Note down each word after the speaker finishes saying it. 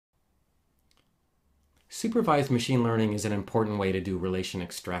Supervised machine learning is an important way to do relation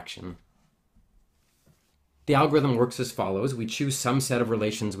extraction. The algorithm works as follows. We choose some set of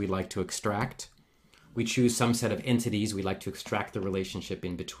relations we'd like to extract. We choose some set of entities we'd like to extract the relationship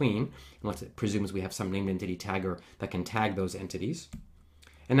in between. And it presumes we have some named entity tagger that can tag those entities.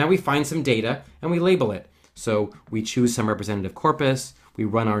 And now we find some data and we label it. So we choose some representative corpus, we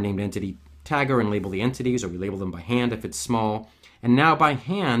run our named entity tagger and label the entities, or we label them by hand if it's small. And now by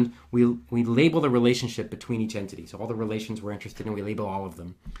hand, we label the relationship between each entity. So all the relations we're interested in, we label all of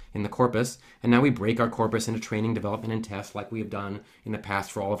them in the corpus. And now we break our corpus into training, development, and test like we have done in the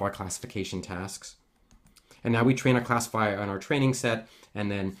past for all of our classification tasks. And now we train our classifier on our training set, and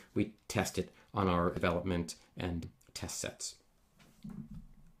then we test it on our development and test sets.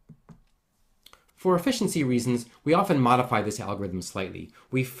 For efficiency reasons, we often modify this algorithm slightly.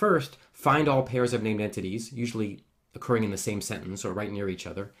 We first find all pairs of named entities, usually occurring in the same sentence or right near each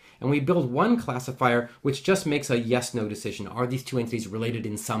other, and we build one classifier which just makes a yes-no decision. Are these two entities related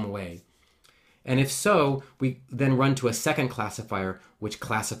in some way? And if so, we then run to a second classifier which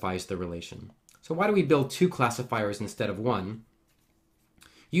classifies the relation. So why do we build two classifiers instead of one?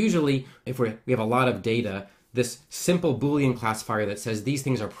 Usually, if we have a lot of data, this simple Boolean classifier that says these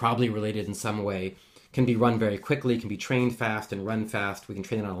things are probably related in some way can be run very quickly, can be trained fast and run fast. We can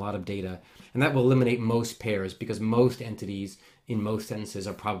train it on a lot of data. And that will eliminate most pairs because most entities in most sentences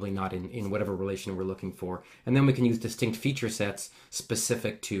are probably not in whatever relation we're looking for. And then we can use distinct feature sets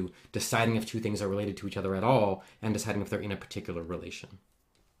specific to deciding if two things are related to each other at all and deciding if they're in a particular relation.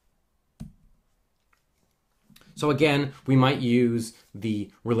 So again, we might use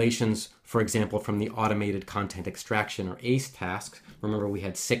the relations, for example, from the automated content extraction or ACE tasks. Remember, we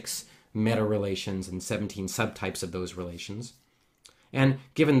had 6 meta relations and 17 subtypes of those relations. And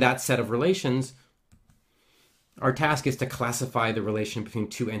given that set of relations, our task is to classify the relation between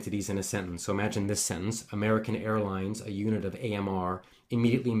two entities in a sentence. So imagine this sentence: American Airlines, a unit of AMR,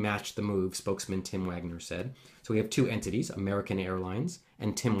 immediately matched the move, spokesman Tim Wagner said. So we have two entities, American Airlines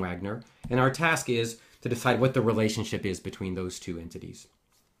and Tim Wagner, and our task is to decide what the relationship is between those two entities.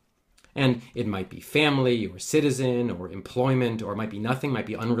 And it might be family or citizen or employment, or it might be nothing, might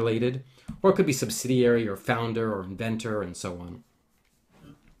be unrelated, or it could be subsidiary or founder or inventor and so on.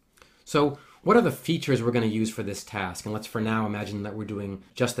 So what are the features we're going to use for this task? And let's for now imagine that we're doing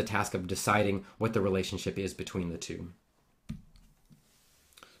just the task of deciding what the relationship is between the two.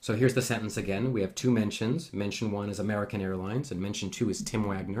 So here's the sentence again. We have two mentions. Mention 1 is American Airlines and mention 2 is Tim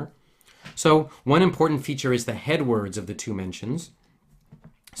Wagner. So one important feature is the head words of the two mentions.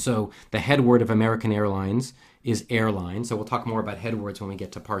 So the head word of American Airlines is airline. So we'll talk more about head words when we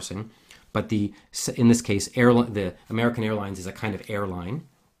get to parsing. But in this case, the American Airlines is a kind of airline.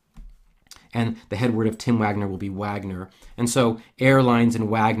 And the head word of Tim Wagner will be Wagner. And so airlines and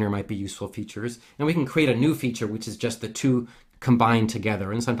Wagner might be useful features. And we can create a new feature, which is just the two combined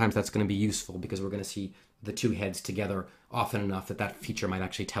together. And sometimes that's going to be useful because we're going to see the two heads together often enough that that feature might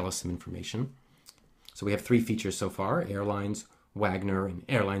actually tell us some information. So we have 3 features so far: airlines, Wagner, and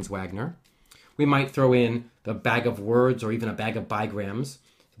airlines Wagner. We might throw in the bag of words or even a bag of bigrams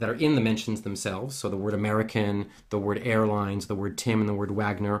that are in the mentions themselves. So the word American, the word airlines, the word Tim, and the word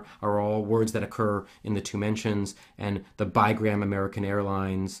Wagner are all words that occur in the two mentions, and the bigram American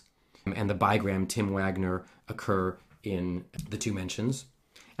Airlines and the bigram Tim Wagner occur in the two mentions.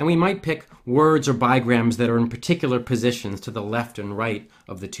 And we might pick words or bigrams that are in particular positions to the left and right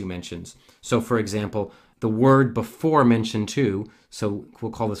of the two mentions. So for example, the word before mention 2, so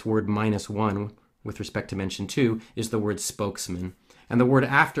we'll call this word -1 with respect to mention 2, is the word spokesman. And the word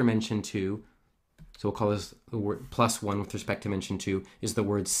after mention 2, so we'll call this the word +1 with respect to mention 2, is the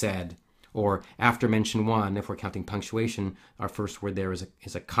word said. Or after mention 1, if we're counting punctuation, our first word there is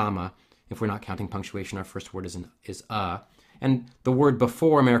a comma. If we're not counting punctuation, our first word is a. And the word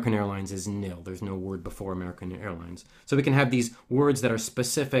before American Airlines is nil. There's no word before American Airlines. So we can have these words that are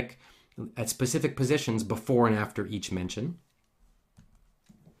specific at specific positions before and after each mention.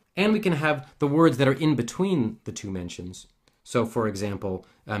 And we can have the words that are in between the two mentions. So for example,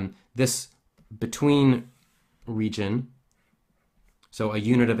 this between region, so a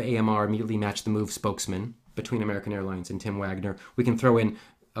unit of AMR immediately matched the move spokesman between American Airlines and Tim Wagner. We can throw in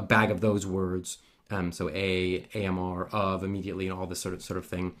a bag of those words. So AMR, of, immediately, and all this sort of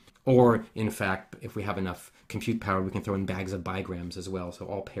thing. Or, in fact, if we have enough compute power, we can throw in bags of bigrams as well. So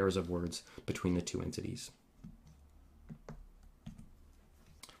all pairs of words between the two entities.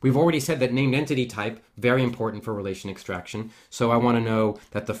 We've already said that named entity type, very important for relation extraction. So I want to know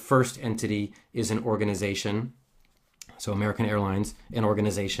that the first entity is an organization. So American Airlines, an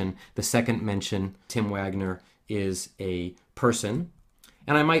organization. The second mention, Tim Wagner, is a person.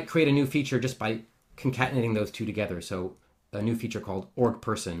 And I might create a new feature just by concatenating those two together. So a new feature called org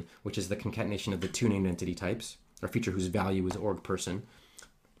person, which is the concatenation of the two named entity types, or a feature whose value is org person.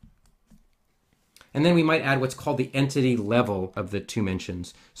 And then we might add what's called the entity level of the two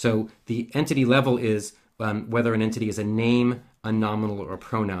mentions. So the entity level is whether an entity is a name, a nominal, or a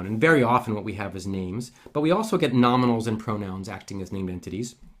pronoun. And very often what we have is names, but we also get nominals and pronouns acting as named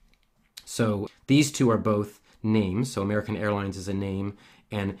entities. So these two are both names. So American Airlines is a name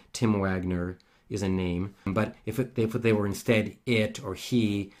and Tim Wagner is a name. But if they were instead it or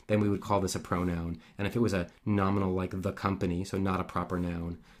he, then we would call this a pronoun. And if it was a nominal like the company, so not a proper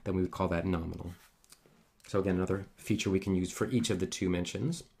noun, then we would call that nominal. So again, another feature we can use for each of the two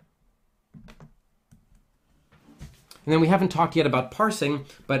mentions. And then we haven't talked yet about parsing,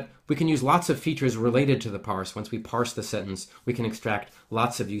 but we can use lots of features related to the parse. Once we parse the sentence, we can extract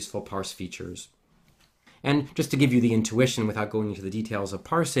lots of useful parse features. And just to give you the intuition without going into the details of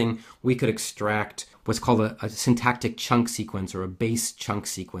parsing, we could extract what's called a syntactic chunk sequence or a base chunk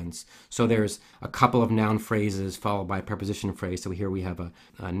sequence. So there's a couple of noun phrases followed by a preposition phrase. So here we have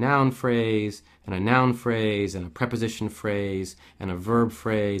a noun phrase and a noun phrase and a preposition phrase and a verb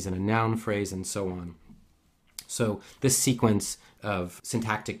phrase and a noun phrase and so on. So this sequence of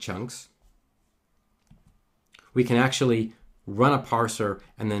syntactic chunks, we can actually run a parser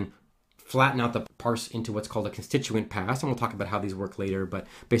and then flatten out the parse into what's called a constituent pass, and we'll talk about how these work later, but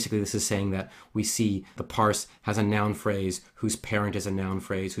basically this is saying that we see the parse has a noun phrase whose parent is a noun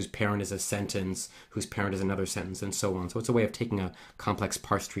phrase, whose parent is a sentence, whose parent is another sentence, and so on. So it's a way of taking a complex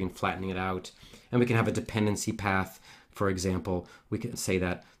parse tree and flattening it out. And we can have a dependency path. For example, we can say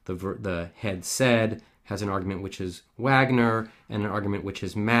that the head said has an argument which is Wagner, and an argument which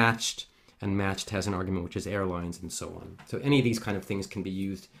is matched, and matched has an argument which is airlines, and so on. So any of these kind of things can be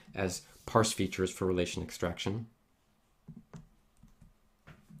used as parse features for relation extraction.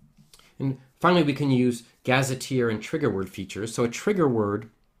 And finally, we can use gazetteer and trigger word features. So a trigger word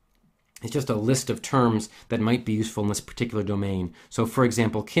is just a list of terms that might be useful in this particular domain. So for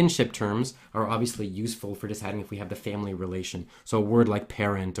example, kinship terms are obviously useful for deciding if we have the family relation. So a word like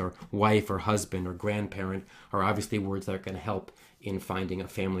parent or wife or husband or grandparent are obviously words that are going to help in finding a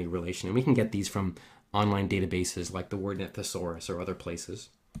family relation. And we can get these from online databases like the Wordnet Thesaurus or other places.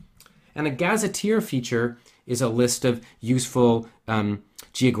 And a gazetteer feature is a list of useful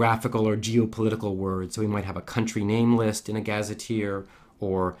geographical or geopolitical words. So we might have a country name list in a gazetteer,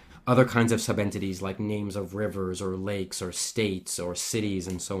 or other kinds of subentities like names of rivers or lakes or states or cities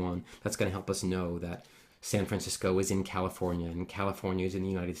and so on. That's going to help us know that San Francisco is in California and California is in the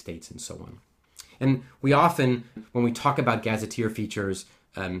United States and so on. And we often, when we talk about gazetteer features,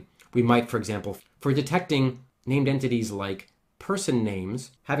 we might, for example, for detecting named entities like person names,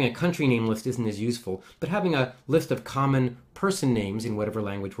 having a country name list isn't as useful, but having a list of common person names in whatever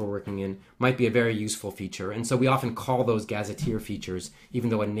language we're working in might be a very useful feature. And so we often call those gazetteer features, even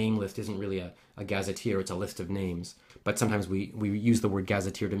though a name list isn't really a gazetteer, it's a list of names. But sometimes we use the word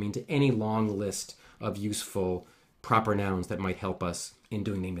gazetteer to mean to any long list of useful proper nouns that might help us in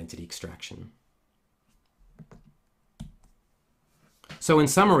doing named entity extraction. So in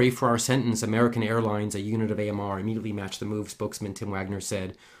summary, for our sentence, American Airlines, a unit of AMR, immediately matched the move spokesman Tim Wagner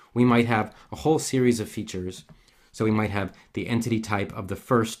said, we might have a whole series of features. So we might have the entity type of the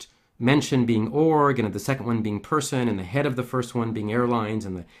first mention being org, and of the second one being person, and the head of the first one being airlines,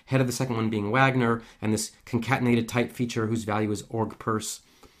 and the head of the second one being Wagner, and this concatenated type feature whose value is org pers.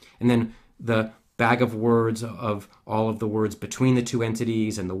 And then the bag of words of all of the words between the two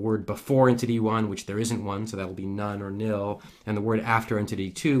entities, and the word before entity one, which there isn't one, so that'll be none or nil, and the word after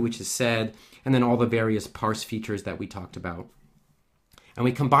entity two, which is said, and then all the various parse features that we talked about. And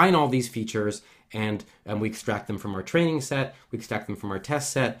we combine all these features and we extract them from our training set, we extract them from our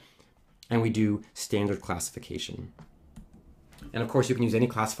test set, and we do standard classification. And of course, you can use any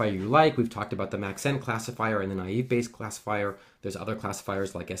classifier you like. We've talked about the Maxent classifier and the naive Bayes classifier. There's other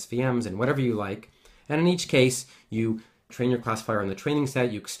classifiers like SVMs and whatever you like. And in each case, you train your classifier on the training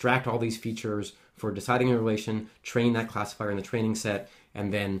set, you extract all these features for deciding a relation, train that classifier in the training set,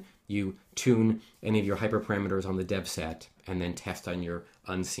 and then you tune any of your hyperparameters on the dev set, and then test on your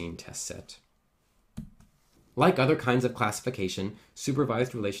unseen test set. Like other kinds of classification,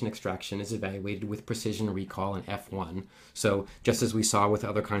 supervised relation extraction is evaluated with precision, recall, and F1. So just as we saw with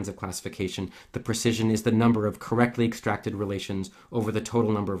other kinds of classification, the precision is the number of correctly extracted relations over the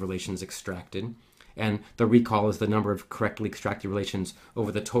total number of relations extracted. And the recall is the number of correctly extracted relations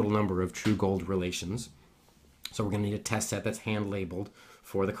over the total number of true gold relations. So we're going to need a test set that's hand-labeled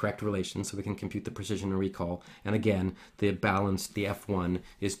for the correct relations so we can compute the precision and recall. And again, the balance, the F1,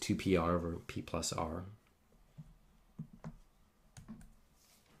 is 2PR over P plus R.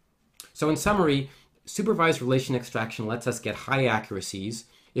 So in summary, supervised relation extraction lets us get high accuracies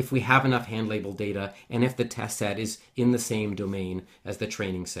if we have enough hand labeled data and if the test set is in the same domain as the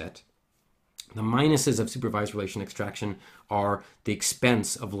training set. The minuses of supervised relation extraction are the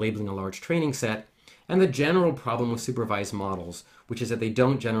expense of labeling a large training set and the general problem with supervised models, which is that they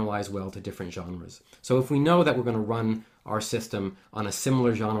don't generalize well to different genres. So if we know that we're going to run our system on a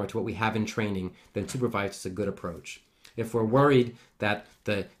similar genre to what we have in training, then supervised is a good approach. If we're worried that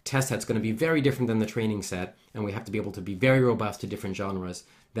the test set's going to be very different than the training set and we have to be able to be very robust to different genres,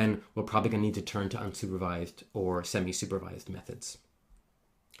 then we're probably going to need to turn to unsupervised or semi-supervised methods.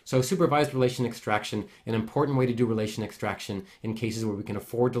 So supervised relation extraction, an important way to do relation extraction in cases where we can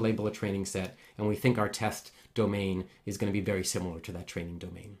afford to label a training set and we think our test domain is going to be very similar to that training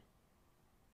domain.